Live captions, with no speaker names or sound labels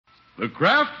The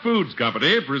Kraft Foods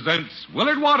Company presents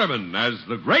Willard Waterman as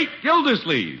the Great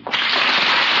Gildersleeve. The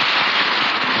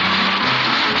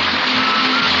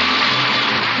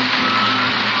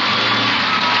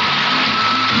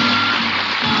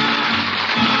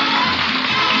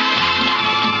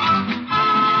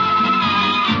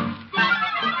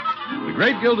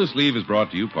Great Gildersleeve is brought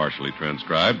to you partially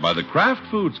transcribed by the Kraft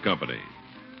Foods Company.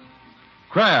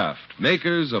 Kraft,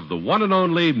 makers of the one and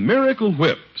only Miracle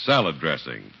Whip salad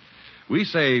dressing. We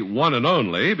say one and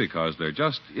only because there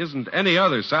just isn't any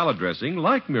other salad dressing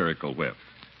like Miracle Whip.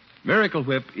 Miracle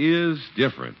Whip is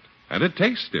different, and it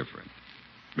tastes different.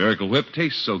 Miracle Whip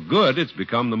tastes so good it's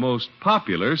become the most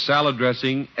popular salad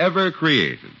dressing ever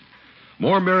created.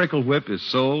 More Miracle Whip is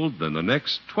sold than the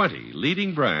next 20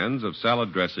 leading brands of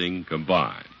salad dressing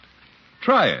combined.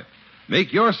 Try it.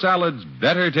 Make your salads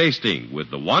better tasting with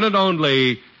the one and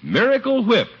only Miracle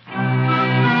Whip.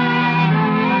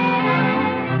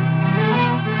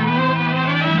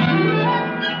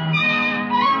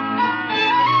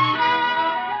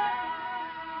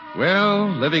 Well,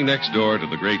 living next door to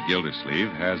the great Gildersleeve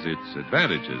has its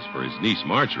advantages for his niece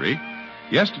Marjorie.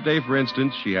 Yesterday, for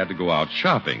instance, she had to go out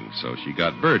shopping, so she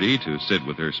got Birdie to sit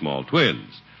with her small twins.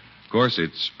 Of course,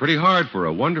 it's pretty hard for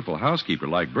a wonderful housekeeper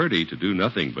like Birdie to do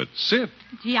nothing but sit.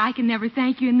 Gee, I can never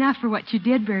thank you enough for what you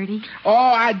did, Birdie. Oh,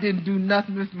 I didn't do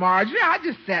nothing, Miss Marjorie. I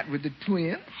just sat with the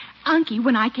twins. Unky,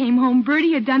 when I came home,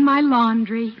 Birdie had done my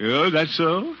laundry. Oh, that's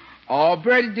so? Oh,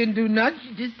 Birdie didn't do nothing.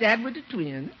 She just sat with the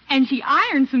twins. And she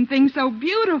ironed some things so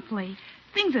beautifully.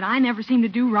 Things that I never seem to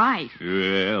do right.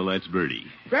 Well, that's Birdie.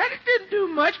 Birdie didn't do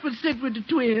much but sit with the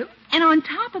twins. And on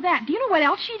top of that, do you know what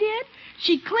else she did?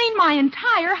 She cleaned my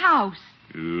entire house.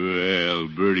 Well,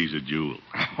 Birdie's a jewel.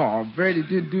 Oh, Birdie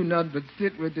didn't do nothing but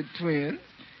sit with the twins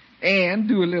and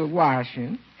do a little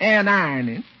washing and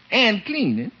ironing and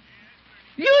cleaning.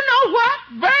 You know what?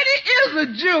 Birdie is a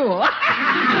jewel.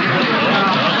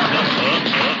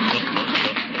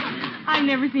 I've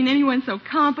never seen anyone so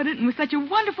competent and with such a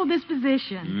wonderful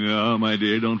disposition. No, my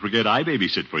dear, don't forget I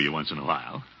babysit for you once in a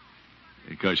while.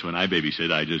 Because when I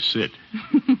babysit, I just sit.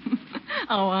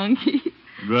 Oh, Unky.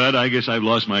 But I guess I've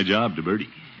lost my job to Birdie.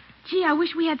 Gee, I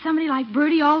wish we had somebody like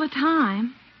Birdie all the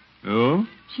time. Oh?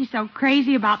 She's so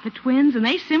crazy about the twins, and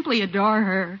they simply adore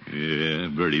her. Yeah,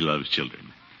 Birdie loves children.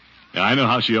 I know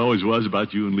how she always was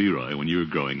about you and Leroy when you were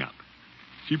growing up.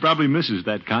 She probably misses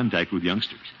that contact with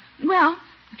youngsters. Well,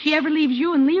 if she ever leaves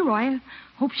you and Leroy, I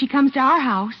hope she comes to our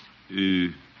house.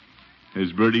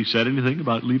 Has Birdie said anything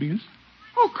about leaving us?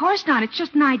 Oh, of course not. It's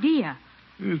just an idea.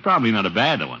 It's probably not a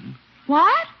bad one.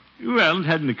 What? Well, it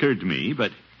hadn't occurred to me,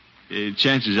 but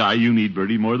chances are you need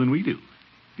Birdie more than we do,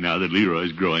 now that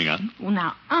Leroy's growing up. Well,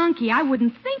 now, Unky, I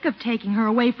wouldn't think of taking her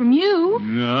away from you.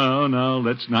 No,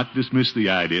 let's not dismiss the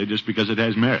idea just because it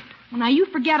has merit. Well, now, you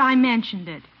forget I mentioned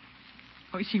it.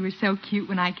 Oh, she was so cute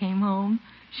when I came home.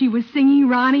 She was singing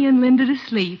Ronnie and Linda to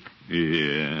sleep.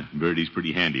 Yeah, Birdie's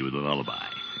pretty handy with a lullaby.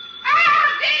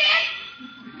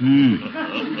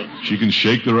 She can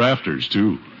shake the rafters,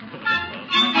 too.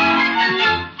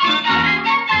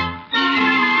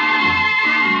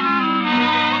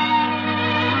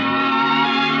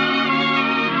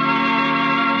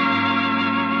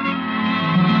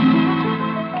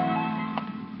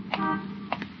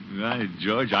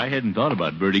 George, I hadn't thought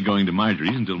about Birdie going to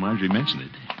Marjorie's until Marjorie mentioned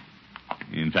it.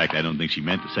 In fact, I don't think she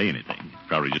meant to say anything.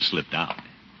 Probably just slipped out.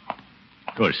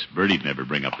 Of course, Birdie'd never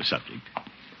bring up the subject.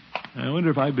 I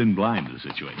wonder if I've been blind to the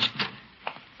situation.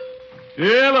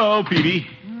 Hello, Petey.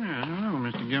 Hello,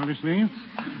 Mr. Gildersleeve.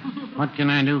 What can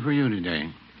I do for you today?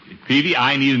 Petey,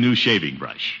 I need a new shaving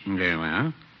brush. Very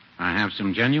well. I have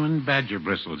some genuine badger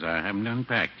bristles I haven't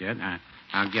unpacked yet.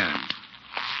 I'll get them.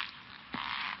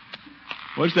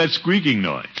 What's that squeaking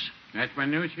noise? That's my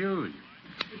new shoes.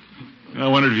 I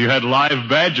wondered if you had live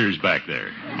badgers back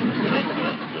there.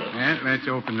 Well, let's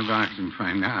open the box and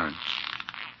find out.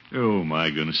 Oh,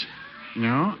 my goodness.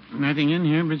 No, nothing in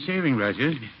here but shaving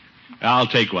brushes. I'll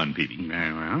take one, Petey.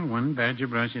 Very well, one badger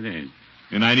brush it is.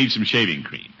 And I need some shaving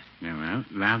cream. Very well,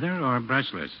 lather or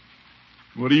brushless?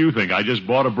 What do you think? I just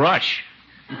bought a brush.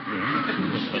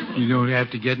 You don't have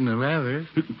to get in the lather.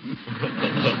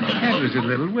 That was a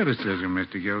little witticism,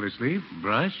 Mr. Gildersleeve.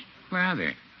 Brush,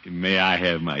 lather. May I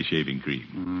have my shaving cream?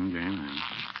 Very well.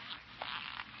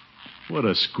 What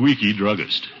a squeaky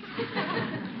druggist.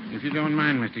 If you don't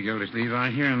mind, Mr. Gildersleeve, I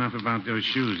hear enough about those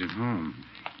shoes at home.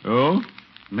 Oh?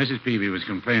 Mrs. Peavy was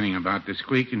complaining about the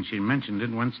squeak, and she mentioned it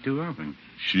once too often.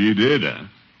 She did, huh?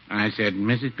 I said,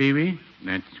 Mrs. Peavy?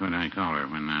 That's what I call her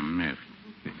when I'm miffed.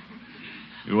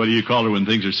 What do you call her when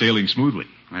things are sailing smoothly?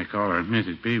 I call her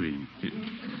Mrs. Peavy.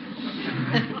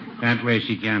 That way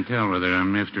she can't tell whether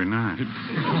I'm miffed or not.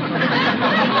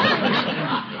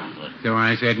 So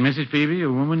I said, Mrs. Peavy, a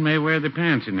woman may wear the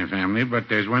pants in her family, but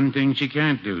there's one thing she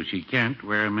can't do. She can't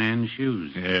wear a man's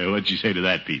shoes. What'd you say to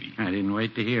that, Peavy? I didn't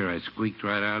wait to hear. I squeaked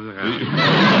right out of the house.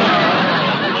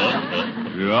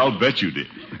 I'll bet you did.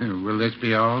 Will this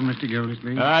be all, Mr.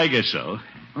 Gildersleeve? I guess so.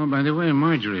 Oh, by the way,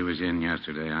 Marjorie was in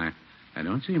yesterday. I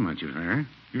don't see much of her.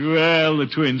 Well, the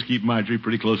twins keep Marjorie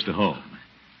pretty close to home.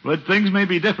 But things may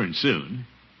be different soon.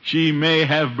 She may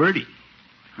have Birdie.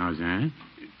 How's that?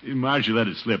 Marjorie let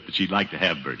it slip that she'd like to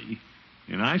have Birdie.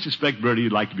 And I suspect Birdie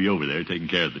would like to be over there taking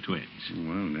care of the twins.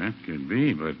 Well, that could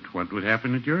be, but what would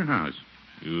happen at your house?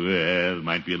 Well, it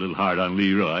might be a little hard on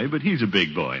Leroy, but he's a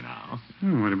big boy now.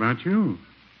 What about you?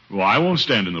 Well, I won't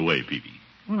stand in the way, Peavy.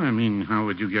 Well, I mean, how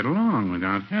would you get along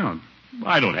without help?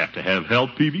 I don't have to have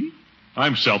help, Peavy.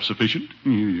 I'm self-sufficient.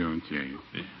 You don't say.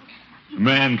 A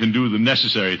man can do the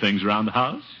necessary things around the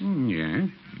house. Yeah.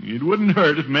 It wouldn't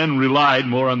hurt if men relied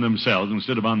more on themselves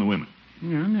instead of on the women.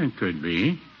 Yeah, that could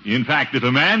be. In fact, if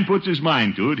a man puts his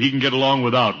mind to it, he can get along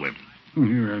without women.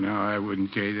 Well, no, I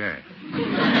wouldn't say that.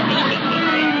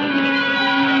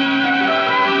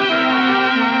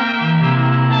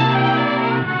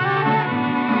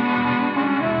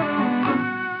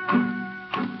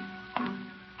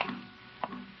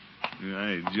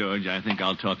 George, I think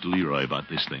I'll talk to Leroy about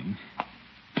this thing.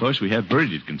 Of course, we have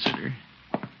Birdie to consider.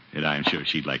 And I'm sure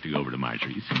she'd like to go over to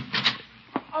Marjorie's.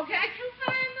 Oh, can't you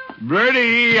find them?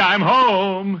 Birdie, I'm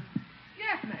home.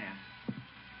 Yes, ma'am.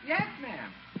 Yes, ma'am.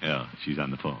 Oh, she's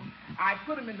on the phone. I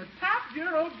put them in the top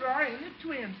bureau drawer in the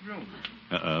twins' room.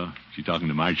 Uh-oh. She's talking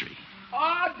to Marjorie.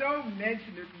 Oh, don't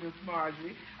mention it, Miss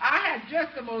Marjorie. I had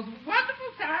just the most wonderful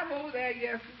time over there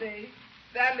yesterday.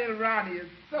 That little Ronnie is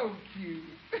so cute.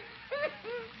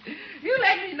 You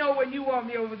let me know when you want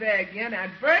me over there again,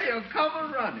 and Birdie will come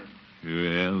a-running.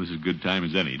 Well, this is a good time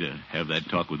as any to have that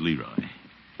talk with Leroy.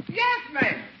 Yes,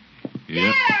 ma'am.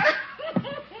 Yep. Yeah.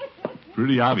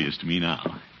 Pretty obvious to me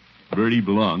now. Birdie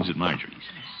belongs at Marjorie's.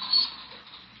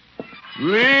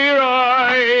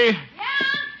 Leroy! Yeah?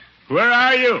 Where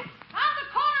are you? Round the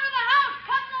corner of the house,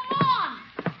 cutting the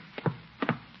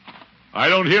lawn. I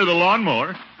don't hear the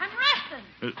lawnmower. I'm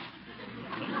resting.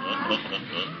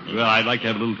 Well, I'd like to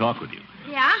have a little talk with you.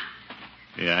 Yeah?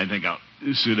 Yeah, I think I'll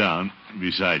sit down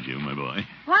beside you, my boy.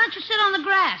 Why don't you sit on the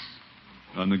grass?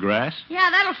 On the grass? Yeah,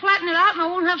 that'll flatten it out and I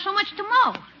won't have so much to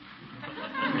mow.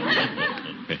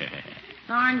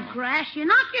 Darn grass. You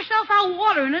knock yourself out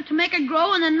watering it to make it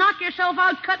grow and then knock yourself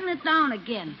out cutting it down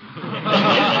again. Does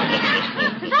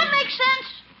that make sense?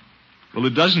 Well,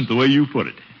 it doesn't the way you put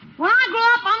it. When I grow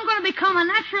up, I'm going to become a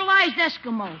naturalized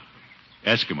Eskimo.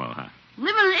 Eskimo, huh?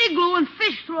 Live in an igloo and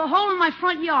fish through a hole in my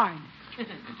front yard.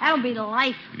 That'll be the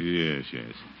life. Yes,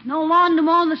 yes. No lawn to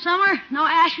mow in the summer, no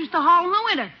ashes to haul in the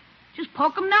winter. Just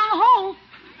poke them down the hole.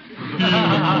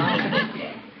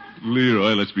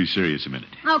 Leroy, let's be serious a minute.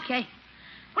 Okay.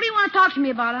 What do you want to talk to me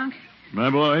about, Unc? My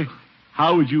boy,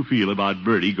 how would you feel about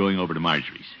Birdie going over to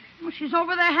Marjorie's? Well, she's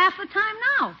over there half the time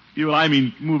now. Well, I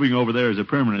mean, moving over there is a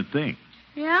permanent thing.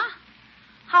 Yeah?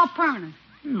 How permanent?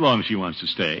 As long as she wants to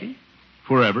stay.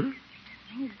 Forever.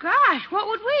 Oh, gosh, what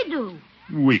would we do?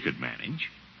 We could manage.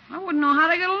 I wouldn't know how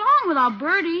to get along without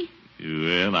Birdie.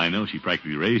 Well, I know she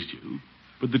practically raised you.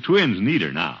 But the twins need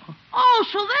her now. Oh,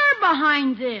 so they're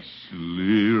behind this.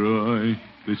 Leroy,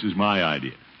 this is my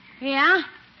idea. Yeah?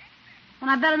 Then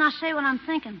I better not say what I'm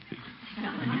thinking.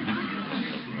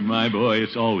 My boy,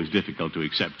 it's always difficult to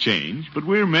accept change, but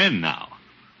we're men now.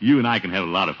 You and I can have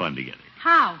a lot of fun together.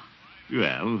 How?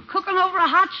 Well, Cooking over a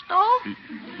hot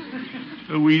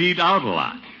stove? we'd eat out a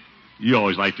lot. You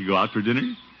always like to go out for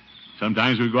dinner.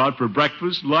 Sometimes we go out for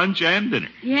breakfast, lunch, and dinner.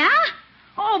 Yeah?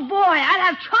 Oh, boy, I'd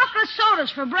have chocolate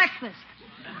sodas for breakfast.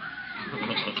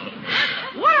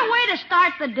 What a way to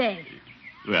start the day.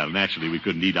 Well, naturally, we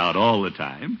couldn't eat out all the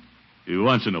time.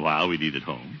 Once in a while, we'd eat at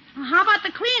home. How about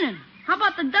the cleaning? How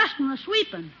about the dusting, the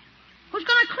sweeping? Who's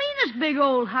going to clean this big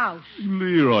old house?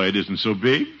 Leroy, it isn't so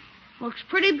big. Looks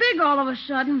pretty big all of a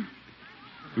sudden.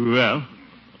 Well,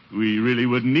 we really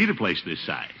wouldn't need a place this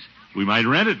size. We might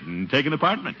rent it and take an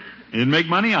apartment and make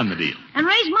money on the deal. And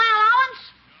raise my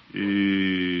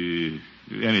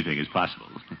Anything is possible.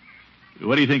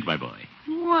 What do you think, my boy?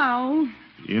 allowance?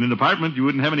 Well, In an apartment, you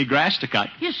wouldn't have any grass to cut.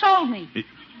 you sold me.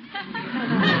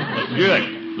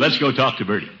 Good. Let's go talk to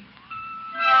Birdie.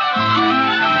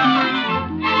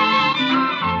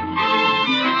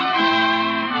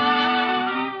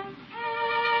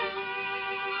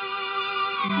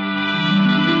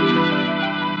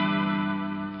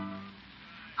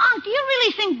 Unc, do you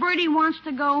really think Birdie wants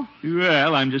to go?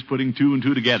 Well, I'm just putting two and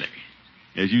two together.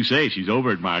 As you say, she's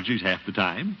over at Marjorie's half the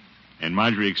time. And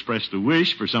Marjorie expressed a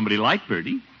wish for somebody like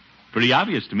Birdie. Pretty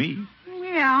obvious to me.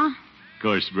 Yeah. Of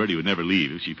course, Birdie would never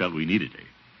leave if she felt we needed her.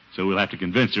 So we'll have to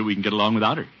convince her we can get along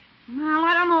without her. Well,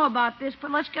 I don't know about this,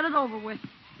 but let's get it over with.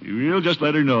 We'll just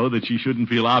let her know that she shouldn't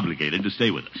feel obligated to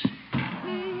stay with us.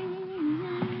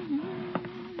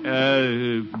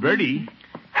 Birdie.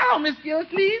 Hello, Miss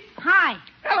Gildersleeve. Hi.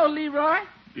 Hello, Leroy.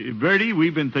 Birdie,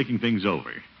 we've been thinking things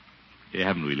over.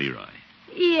 Haven't we, Leroy?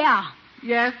 Yeah.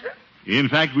 Yes, sir. In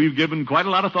fact, we've given quite a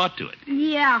lot of thought to it.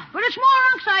 Yeah, but it's more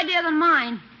Unc's idea than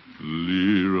mine.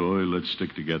 Leroy, let's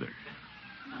stick together.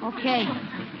 Okay.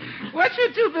 What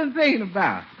you two been thinking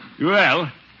about?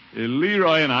 Well,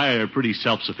 Leroy and I are pretty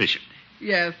self-sufficient.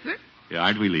 Yes, sir.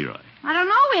 Aren't we, Leroy? I don't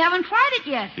know. We haven't tried it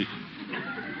yet.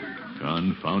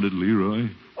 Confounded Leroy.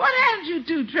 What haven't you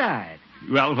two tried?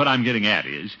 Well, what I'm getting at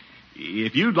is,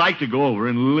 if you'd like to go over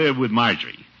and live with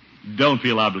Marjorie, don't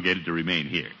feel obligated to remain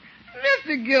here.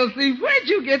 Mr. Gildersleeve, where'd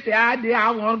you get the idea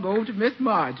I want to go to Miss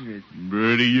Marjorie's?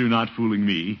 Birdie, you're not fooling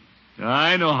me.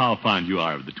 I know how fond you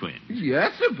are of the twins.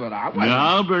 Yes, sir, but I wasn't...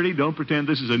 Now, Birdie, don't pretend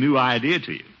this is a new idea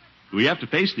to you. We have to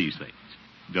face these things.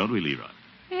 Don't we, Leroy?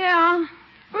 Yeah.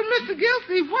 But, Mr.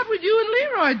 Gildersleeve, what would you and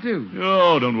Leroy do?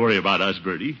 Oh, don't worry about us,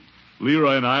 Birdie.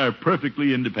 Leroy and I are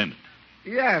perfectly independent.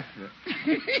 Yes, sir.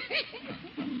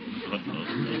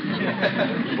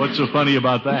 What's so funny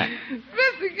about that?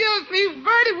 Mr. Gildersleeve,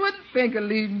 Birdie wouldn't think of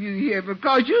leaving you here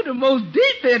because you're the most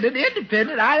dependent,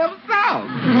 independent I ever saw.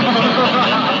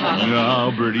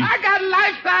 No, Birdie. I got a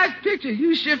life-size picture of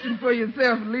you shifting for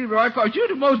yourself and Leroy because you're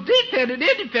the most dependent,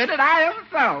 independent I ever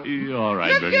saw. All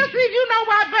right, Mr. Birdie. Gildersleeve, you know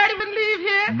why Birdie would leave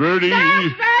here? Birdie.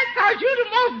 That's right, because you're the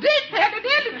most dependent,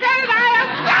 independent I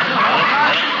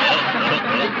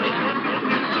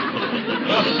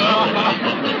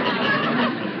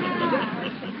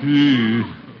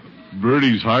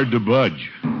Birdie's hard to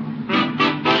budge.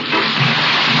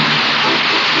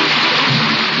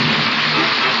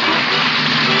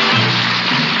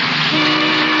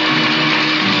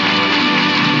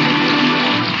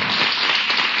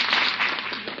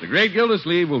 The great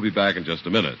Gildersleeve will be back in just a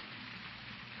minute.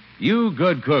 You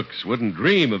good cooks wouldn't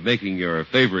dream of making your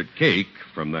favorite cake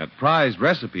from that prized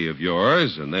recipe of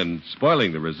yours and then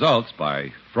spoiling the results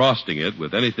by frosting it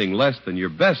with anything less than your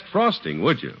best frosting,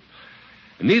 would you?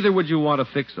 And neither would you want to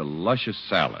fix a luscious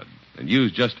salad and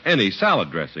use just any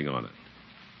salad dressing on it.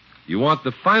 You want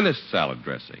the finest salad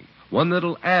dressing, one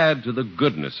that'll add to the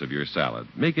goodness of your salad,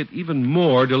 make it even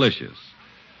more delicious.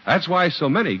 That's why so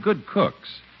many good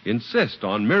cooks insist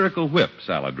on Miracle Whip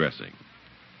salad dressing.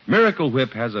 Miracle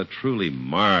Whip has a truly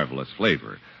marvelous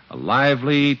flavor, a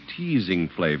lively, teasing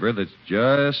flavor that's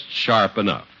just sharp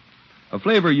enough. A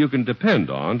flavor you can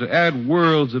depend on to add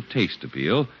worlds of taste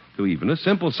appeal to even a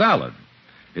simple salad.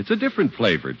 It's a different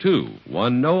flavor, too,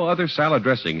 one no other salad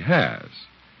dressing has.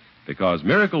 Because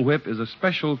Miracle Whip is a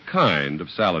special kind of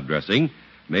salad dressing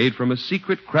made from a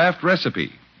secret craft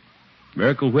recipe.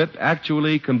 Miracle Whip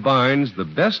actually combines the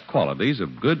best qualities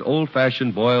of good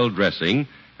old-fashioned boiled dressing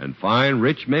and fine,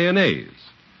 rich mayonnaise.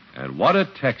 And what a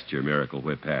texture Miracle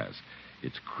Whip has.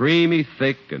 It's creamy,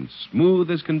 thick, and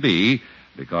smooth as can be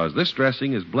because this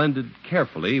dressing is blended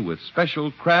carefully with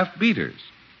special craft beaters.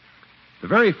 The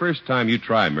very first time you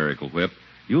try Miracle Whip,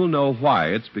 you'll know why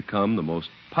it's become the most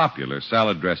popular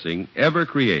salad dressing ever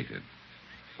created.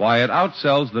 Why it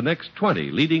outsells the next 20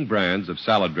 leading brands of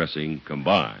salad dressing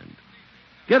combined.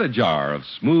 Get a jar of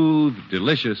smooth,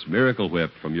 delicious Miracle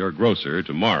Whip from your grocer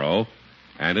tomorrow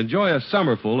and enjoy a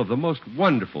summerful of the most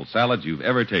wonderful salads you've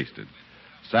ever tasted.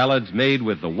 Salads made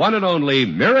with the one and only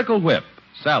Miracle Whip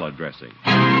salad dressing.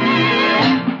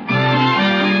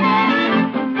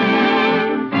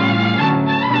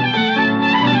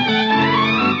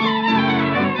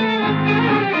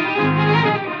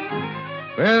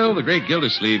 Well, the great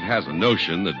Gildersleeve has a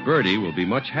notion that Birdie will be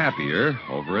much happier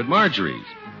over at Marjorie's.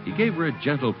 He gave her a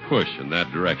gentle push in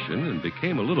that direction and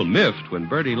became a little miffed when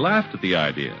Birdie laughed at the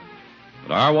idea.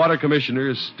 But our water commissioner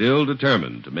is still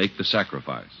determined to make the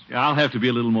sacrifice. I'll have to be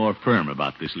a little more firm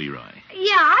about this, Leroy.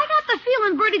 Yeah, I got the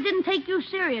feeling Birdie didn't take you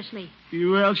seriously.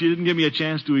 Well, she didn't give me a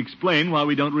chance to explain why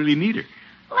we don't really need her.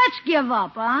 Let's give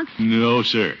up, Unc. No,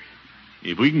 sir.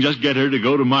 If we can just get her to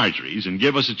go to Marjorie's and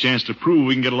give us a chance to prove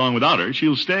we can get along without her,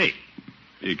 she'll stay.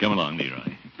 Hey, come along,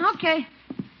 Leroy. Okay.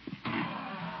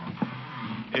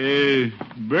 Yes,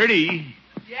 Birdie.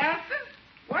 sir?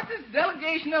 What's this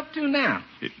delegation up to now?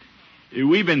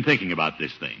 We've been thinking about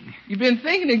this thing. You been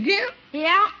thinking again?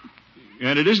 Yeah?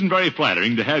 And it isn't very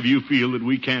flattering to have you feel that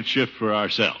we can't shift for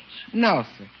ourselves. No,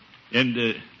 sir.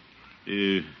 And,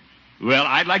 well,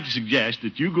 I'd like to suggest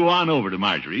that you go on over to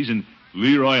Marjorie's and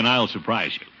Leroy and I'll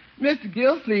surprise you. Mr.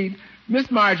 Gildersleeve, Miss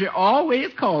Marjorie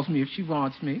always calls me if she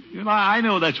wants me. Well, I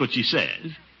know that's what she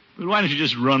says. But why don't you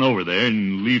just run over there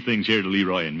and leave things here to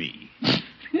Leroy and me?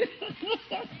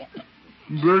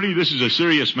 Birdie, this is a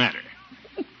serious matter.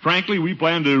 Frankly, we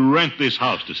plan to rent this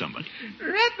house to somebody.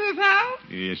 Rent this house?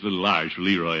 Yeah, it's a little large for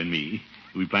Leroy and me.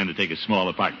 We plan to take a small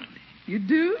apartment. You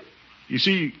do? You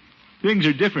see, things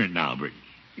are different now, Birdie.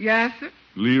 Yes, sir.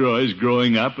 Leroy's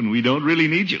growing up, and we don't really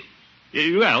need you.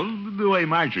 Well, the way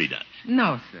Marjorie does.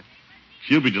 No, sir.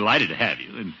 She'll be delighted to have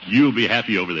you, and you'll be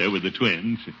happy over there with the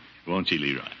twins. Won't she,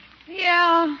 Leroy?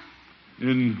 Yeah.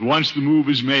 And once the move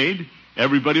is made,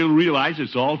 everybody will realize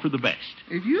it's all for the best.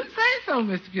 If you say so,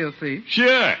 Mr. Gildersleeve.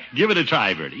 Sure. Give it a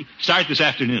try, Birdie. Start this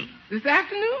afternoon. This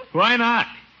afternoon? Why not?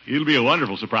 It'll be a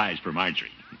wonderful surprise for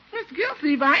Marjorie. Mr.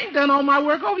 Gildersleeve, I ain't done all my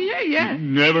work over here yet.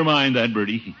 Never mind that,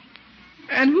 Birdie.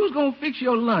 And who's going to fix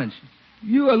your lunch?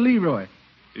 You or Leroy?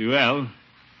 Well,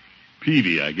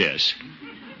 Peavy, I guess.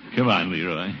 Come on,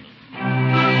 Leroy.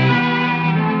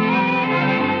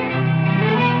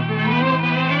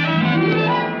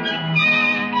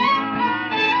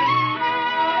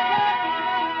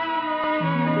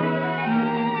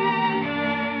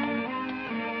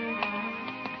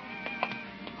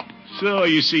 So,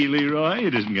 you see, Leroy,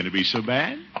 it isn't going to be so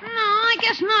bad. No, I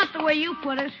guess not the way you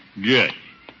put it. Good.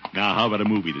 Now, how about a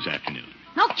movie this afternoon?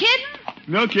 No kidding?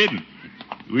 No kidding.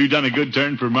 We've done a good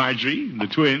turn for Marjorie, and the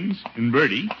twins, and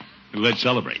Birdie. Let's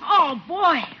celebrate. Oh,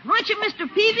 boy. Lunch at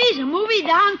Mr. Peavy's, a movie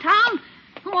downtown.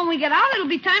 When we get out, it'll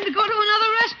be time to go to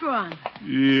another restaurant.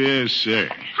 Yes, sir.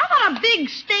 How about a big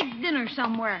steak dinner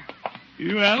somewhere?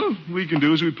 Well, we can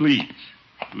do as we please.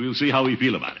 We'll see how we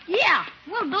feel about it. Yeah,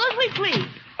 we'll do as we please.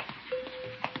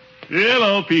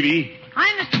 Hello, Peavy.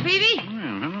 Hi, Mr. Peavy.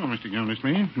 Well, hello, Mr.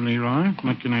 Gildersleeve. Leroy,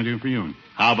 what can I do for you?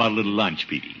 How about a little lunch,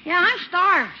 Peavy? Yeah, I'm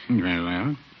starved. Very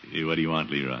well. What do you want,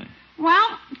 Leroy?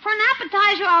 Well, for an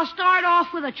appetizer, I'll start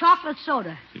off with a chocolate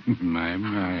soda. My.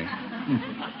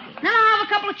 Then I'll have a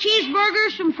couple of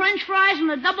cheeseburgers, some French fries,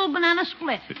 and a double banana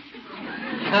split.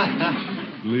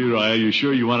 Leroy, are you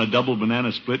sure you want a double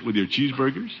banana split with your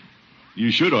cheeseburgers?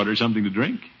 You should order something to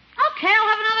drink. Okay, I'll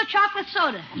have another chocolate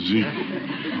soda. Zeke.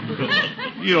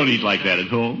 You don't eat like that at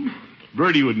home.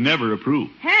 Birdie would never approve.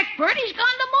 Heck, Birdie's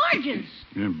gone to Margins.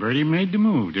 Birdie made the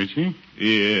move, did she?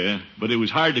 Yeah, but it was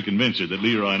hard to convince her that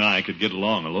Leroy and I could get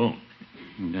along alone.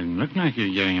 It doesn't look like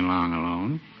you're getting along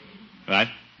alone. What?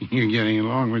 You're getting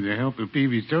along with the help of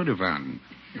Peavy's soda fountain.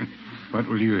 What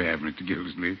will you have, Mr.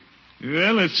 Gildersleeve?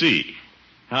 Well, let's see.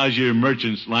 How's your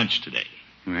merchant's lunch today?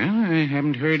 Well, I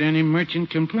haven't heard any merchant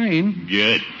complain.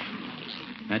 Good.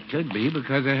 That could be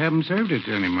because I haven't served it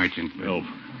to any merchant. But... Oh.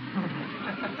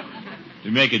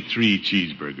 You make it 3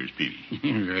 cheeseburgers, Peavy.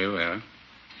 Very well.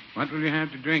 What will you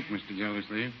have to drink, Mr.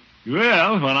 Gildersleeve?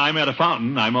 Well, when I'm at a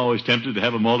fountain, I'm always tempted to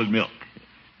have a malted milk.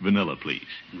 Vanilla, please.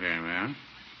 Very well.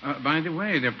 By the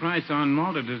way, the price on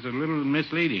malted is a little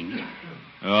misleading.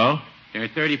 Oh? They're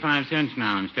 35 cents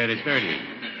now instead of 30.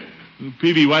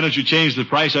 Peavy, why don't you change the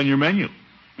price on your menu?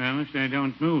 Well, if they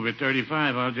don't move at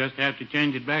 35, I'll just have to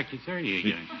change it back to 30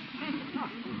 again.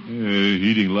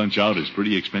 Eating lunch out is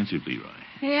pretty expensive, Leroy.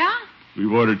 Yeah?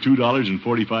 We've ordered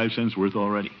 $2.45 worth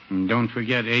already. And don't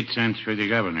forget 8 cents for the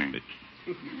governor.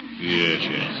 Yes.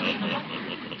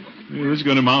 Well, this is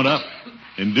going to mount up.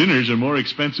 And dinners are more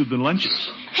expensive than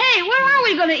lunches. Hey, where are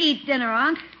we going to eat dinner,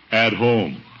 Unc? At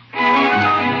home.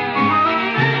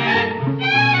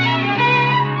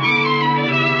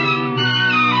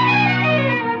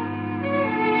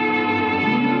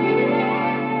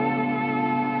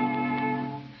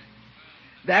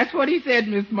 That's what he said,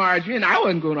 Miss Marjorie, and I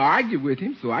wasn't going to argue with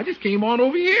him, so I just came on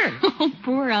over here. Oh,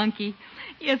 poor Unky.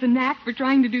 He has a knack for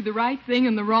trying to do the right thing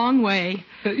in the wrong way.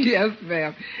 Yes,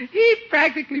 ma'am. He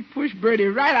practically pushed Birdie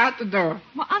right out the door.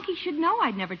 Well, Unky should know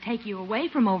I'd never take you away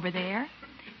from over there.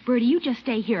 Birdie, you just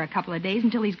stay here a couple of days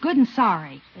until he's good and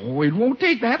sorry. Oh, it won't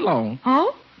take that long.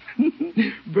 Oh?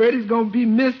 Birdie's going to be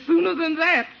missed sooner than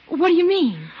that. What do you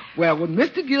mean? Well, when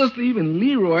Mr. Gildersleeve and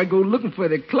Leroy go looking for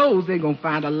their clothes, they're going to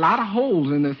find a lot of holes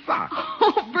in their socks.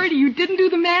 Oh, Birdie, you didn't do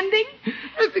the mending?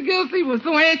 Mr. Gildersleeve was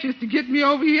so anxious to get me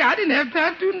over here, I didn't have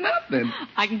time to do nothing.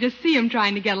 I can just see him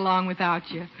trying to get along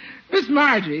without you. Miss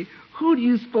Marjorie, who do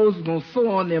you suppose is going to sew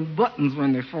on them buttons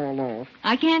when they fall off?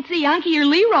 I can't see Unky or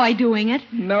Leroy doing it.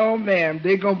 No, ma'am.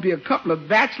 They're going to be a couple of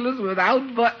bachelors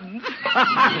without buttons.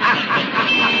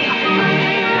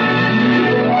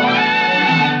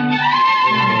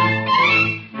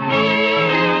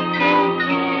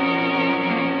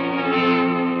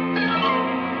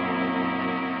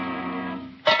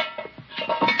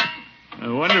 I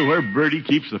wonder where Birdie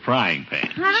keeps the frying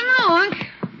pan. I don't know, Unc.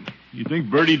 You think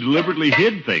Birdie deliberately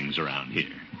hid things around here?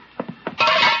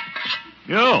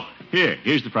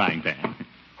 Here's the frying pan.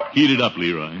 Heat it up,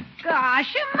 Leroy.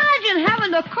 Gosh, imagine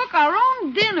having to cook our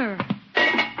own dinner.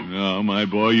 No, my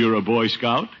boy, you're a Boy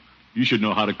Scout. You should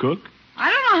know how to cook. I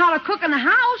don't know how to cook in the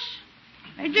house.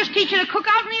 They just teach you to cook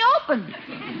out in the open.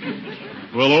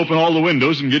 Well, open all the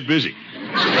windows and get busy.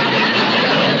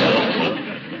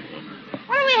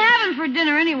 What are we having for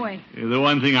dinner anyway? The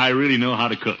one thing I really know how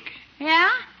to cook. Yeah?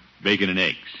 Bacon and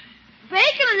eggs.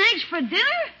 Bacon and eggs for dinner?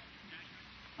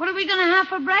 What are we going to have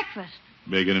for breakfast?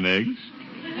 Bacon and eggs?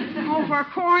 Oh, for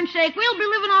corn's sake, we'll be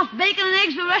living off bacon and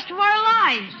eggs the rest of our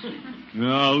lives.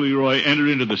 Now, Leroy, enter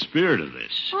into the spirit of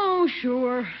this. Oh,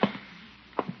 sure.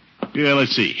 Yeah,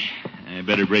 let's see. I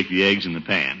better break the eggs in the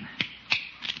pan.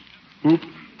 Oop.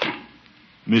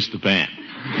 Missed the pan.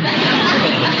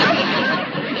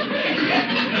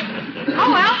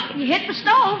 Oh, well, you hit the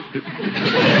stove.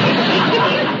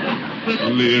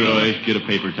 Leroy, get a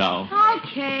paper towel.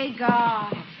 Okay,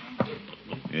 God.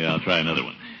 Yeah, I'll try another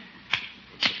one.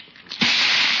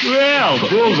 Well,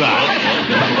 bullseye.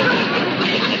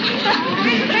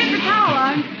 Here's the paper towel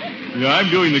on. Yeah, I'm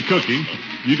doing the cooking.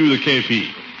 You do the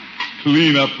KP.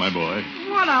 Clean up, my boy.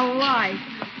 What a life.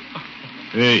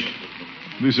 Hey,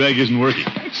 this egg isn't working.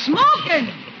 It's smoking.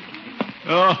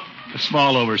 Oh, a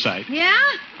small oversight. Yeah?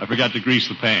 I forgot to grease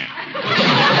the pan. Oh,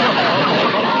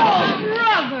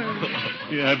 brother.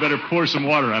 Yeah, I better pour some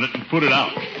water on it and put it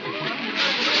out.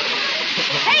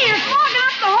 Hey, you're fogging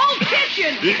up the whole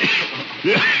kitchen.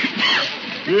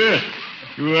 Yeah.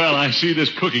 Well, I see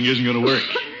this cooking isn't going to work.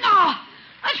 No.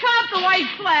 Let's run up the white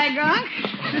flag, Unc.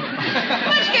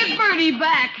 Let's get Birdie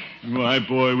back. My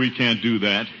boy, we can't do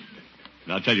that.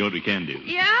 And I'll tell you what we can do.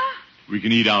 Yeah? We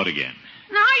can eat out again.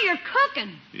 Now you're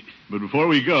cooking. But before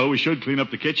we go, we should clean up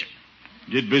the kitchen.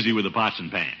 Get busy with the pots and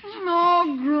pans.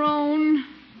 Oh, groan.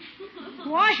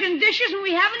 Washing dishes and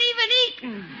we haven't even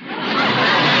eaten.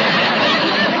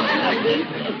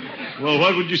 Well,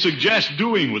 what would you suggest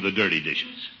doing with the dirty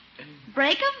dishes?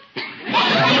 Break them?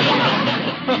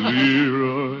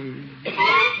 Leroy.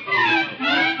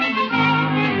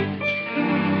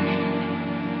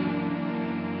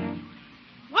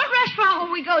 What restaurant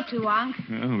will we go to, Unc?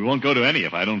 Well, we won't go to any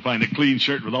if I don't find a clean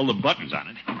shirt with all the buttons on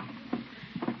it.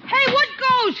 Hey, what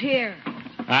goes here?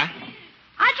 Huh?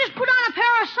 I just put on a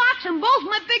pair of socks and both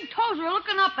my big toes are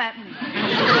looking up at me.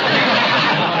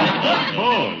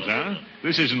 Toes, huh?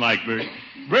 This isn't like Birdie.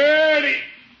 Birdie!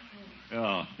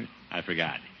 Oh, I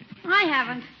forgot. I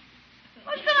haven't.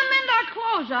 Who's going to mend our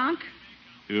clothes, Unc?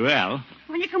 Well,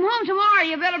 When you come home tomorrow,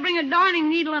 you better bring a darning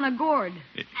needle and a gourd.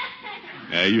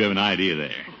 you have an idea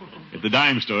there. At the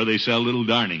dime store, they sell little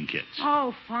darning kits.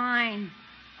 Oh, fine.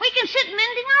 We can sit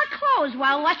mending our clothes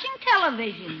while watching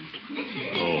television.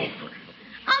 Oh.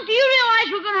 Unc, do you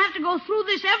realize we're going to have to go through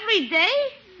this every day?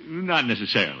 Not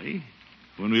necessarily.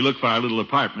 When we look for our little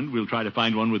apartment, we'll try to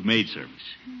find one with maid service.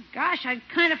 Gosh, I'd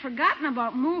kind of forgotten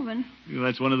about moving. Well,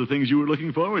 that's one of the things you were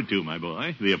looking forward to, my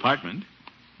boy. The apartment.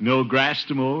 No grass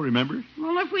to mow, remember?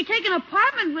 Well, if we take an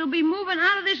apartment, we'll be moving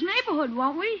out of this neighborhood,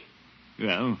 won't we?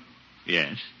 Well,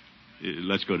 yes.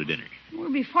 Let's go to dinner.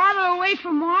 We'll be farther away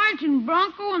from Marge and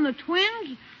Bronco and the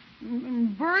twins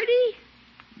and Birdie.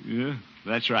 Yeah,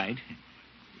 that's right.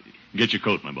 Get your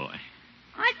coat, my boy.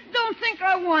 I don't think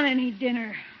I want any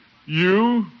dinner.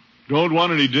 You don't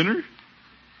want any dinner?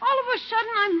 All of a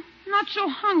sudden, I'm not so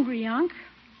hungry, Unc.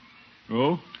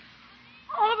 Oh?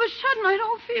 All of a sudden, I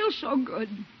don't feel so good.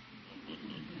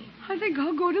 I think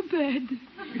I'll go to bed.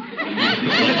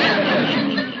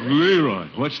 Leroy,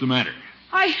 what's the matter?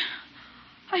 I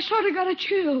sort of got a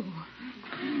chill.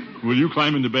 Will you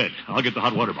climb into bed? I'll get the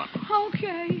hot water bottle.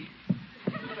 Okay.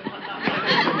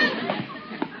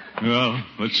 Well,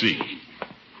 let's see.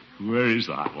 Where is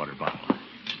the hot water bottle?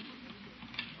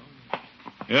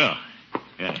 Yeah,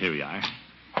 here we are.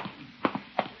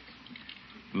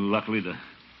 Luckily, the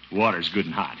water's good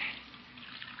and hot.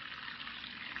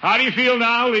 How do you feel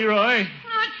now, Leroy?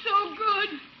 Not so good.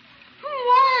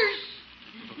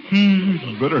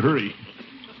 Worse. Better hurry.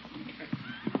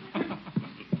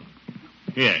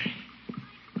 Here,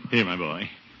 my boy.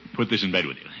 Put this in bed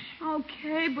with you.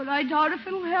 Okay, but I doubt if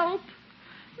it'll help.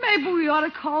 Maybe we ought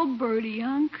to call Birdie,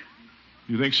 Unc.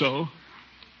 You think so?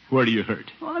 Where do you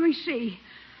hurt? Well, let me see.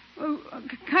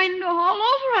 Kind of all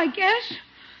over, I guess.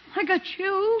 I got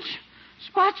chills,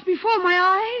 spots before my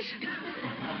eyes.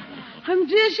 I'm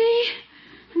dizzy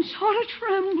and sort of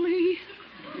trembly.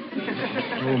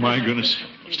 Oh, my goodness.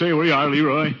 Stay where you are,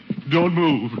 Leroy. Don't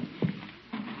move.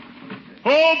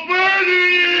 Oh,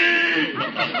 Birdie!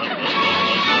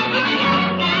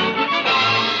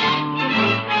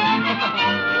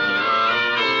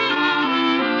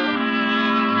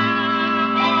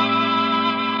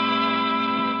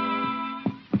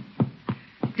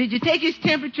 Did you take his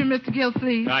temperature, Mr.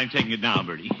 Gildersleeve? I'm taking it now,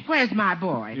 Birdie. Where's my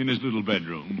boy? In his little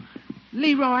bedroom.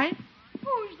 Leroy?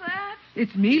 Who's that?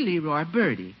 It's me, Leroy,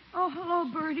 Birdie. Oh, hello,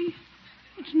 Birdie.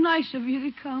 It's nice of you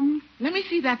to come. Let me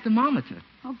see that thermometer.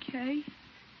 Okay.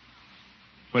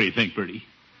 What do you think, Birdie?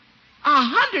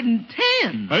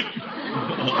 110.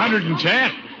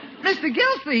 110? Mr.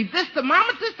 Gildersleeve, this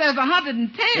thermometer says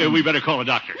 110. We better call a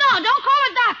doctor. No, don't call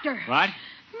a doctor. What?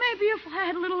 Maybe if I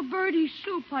had a little birdie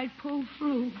soup, I'd pull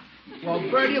through. Well,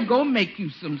 Birdie will go make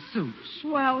you some soup.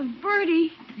 Well,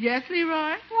 Birdie, Yes,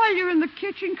 Leroy? while you're in the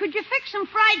kitchen, could you fix some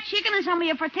fried chicken and some of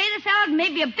your potato salad and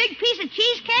maybe a big piece of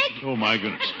cheesecake? Oh, my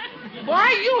goodness. Boy,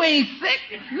 you ain't sick.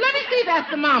 Let me see that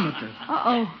thermometer.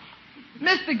 Uh-oh.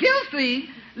 Mr. Gildersleeve,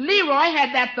 Leroy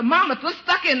had that thermometer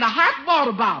stuck in the hot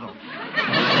water bottle.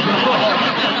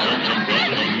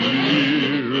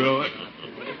 Leroy.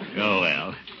 Oh,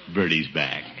 well, Birdie's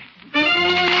back.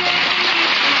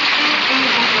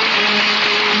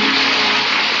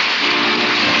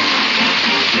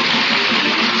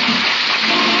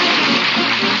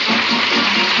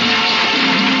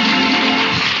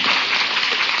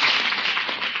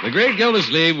 The great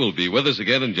Gildersleeve will be with us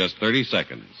again in just 30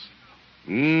 seconds.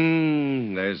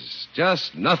 There's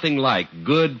just nothing like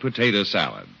good potato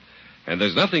salad. And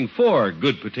there's nothing for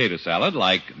good potato salad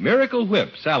like Miracle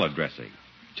Whip salad dressing.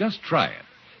 Just try it.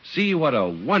 See what a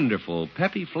wonderful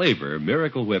peppy flavor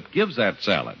Miracle Whip gives that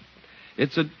salad.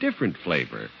 It's a different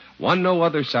flavor, one no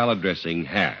other salad dressing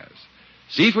has.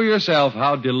 See for yourself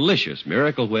how delicious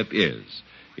Miracle Whip is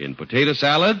in potato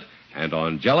salad and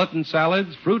on gelatin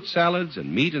salads, fruit salads,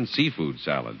 and meat and seafood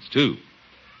salads, too.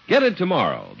 Get it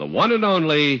tomorrow, the one and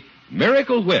only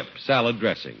Miracle Whip salad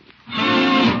dressing.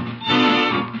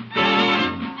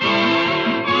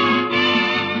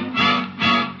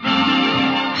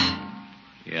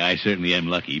 Yeah, I certainly am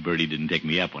lucky Birdie didn't take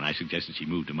me up when I suggested she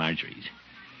move to Marjorie's.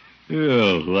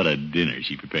 Oh, what a dinner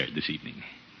she prepared this evening.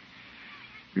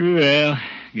 Well,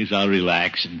 guess I'll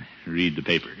relax and read the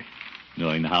paper,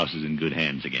 knowing the house is in good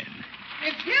hands again.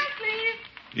 Miss Gildersleeve,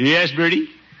 Yes, Birdie?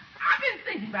 I've been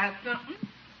thinking about something.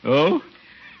 Oh?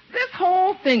 This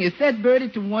whole thing has set Birdie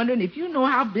to wondering if you know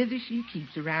how busy she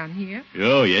keeps around here.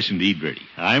 Oh, yes, indeed, Birdie.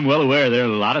 I'm well aware there are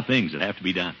a lot of things that have to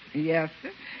be done. Yes,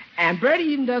 sir. And Birdie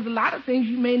even does a lot of things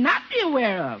you may not be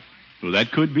aware of. Well,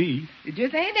 that could be. It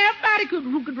just ain't everybody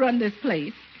who could run this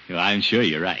place. Well, I'm sure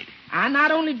you're right. I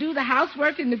not only do the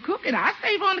housework and the cooking, I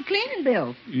save on the cleaning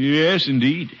bills Yes,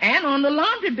 indeed. and on the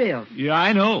laundry bills. Yeah,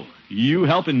 I know. You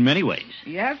help in many ways.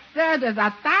 Yes, sir. There's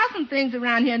 1,000 things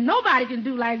around here nobody can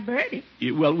do like Birdie.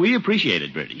 Well, we appreciate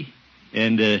it, Birdie.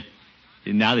 And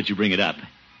now that you bring it up,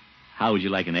 how would you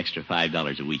like an extra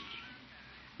 $5 a week?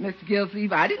 Mr.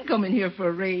 Gildersleeve, I didn't come in here for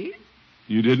a raise.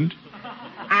 You didn't?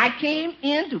 I came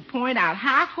in to point out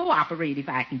how cooperative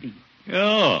I can be.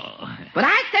 Oh. But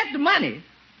I accept the money.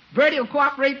 Birdie will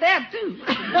cooperate there, too.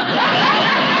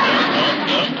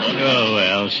 Oh,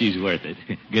 well, she's worth it.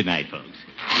 Good night, folks.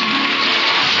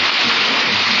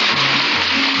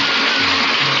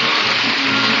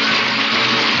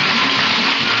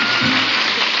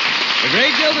 The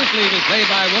Great Gildersleeve is played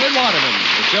by Willard Waterman.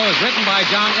 The show is written by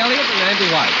John Elliott and Andy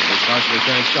White and is partially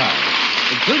transcribed.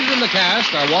 Included in the cast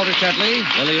are Walter Tetley,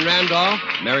 Lillian Randolph,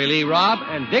 Mary Lee Robb,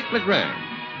 and Dick LeGrand.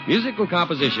 Musical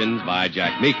compositions by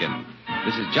Jack Meakin.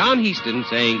 This is John Heaston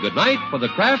saying goodnight for the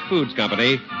Kraft Foods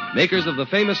Company, makers of the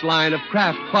famous line of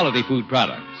Kraft quality food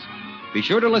products. Be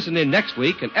sure to listen in next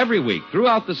week and every week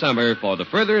throughout the summer for the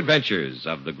further adventures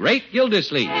of the Great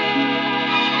Gildersleeve.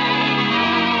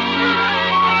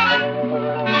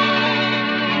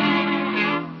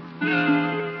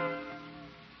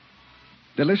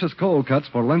 Delicious cold cuts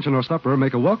for luncheon or supper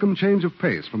make a welcome change of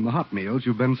pace from the hot meals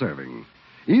you've been serving.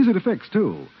 Easy to fix,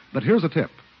 too, but here's a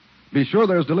tip. Be sure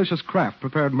there's delicious Kraft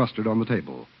prepared mustard on the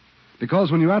table.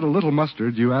 Because when you add a little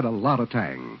mustard, you add a lot of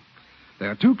tang. There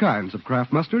are two kinds of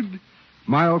Kraft mustard.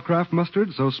 Mild Kraft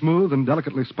mustard, so smooth and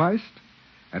delicately spiced,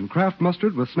 and Kraft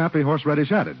mustard with snappy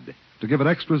horseradish added to give it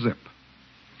extra zip.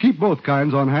 Keep both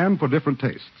kinds on hand for different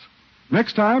tastes.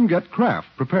 Next time, get Kraft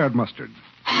prepared mustard.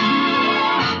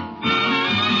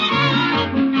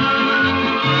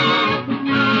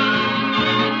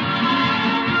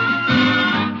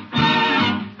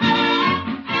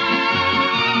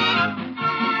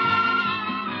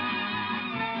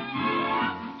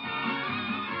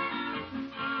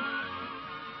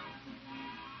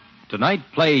 Tonight,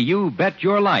 play You Bet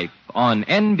Your Life on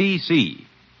NBC.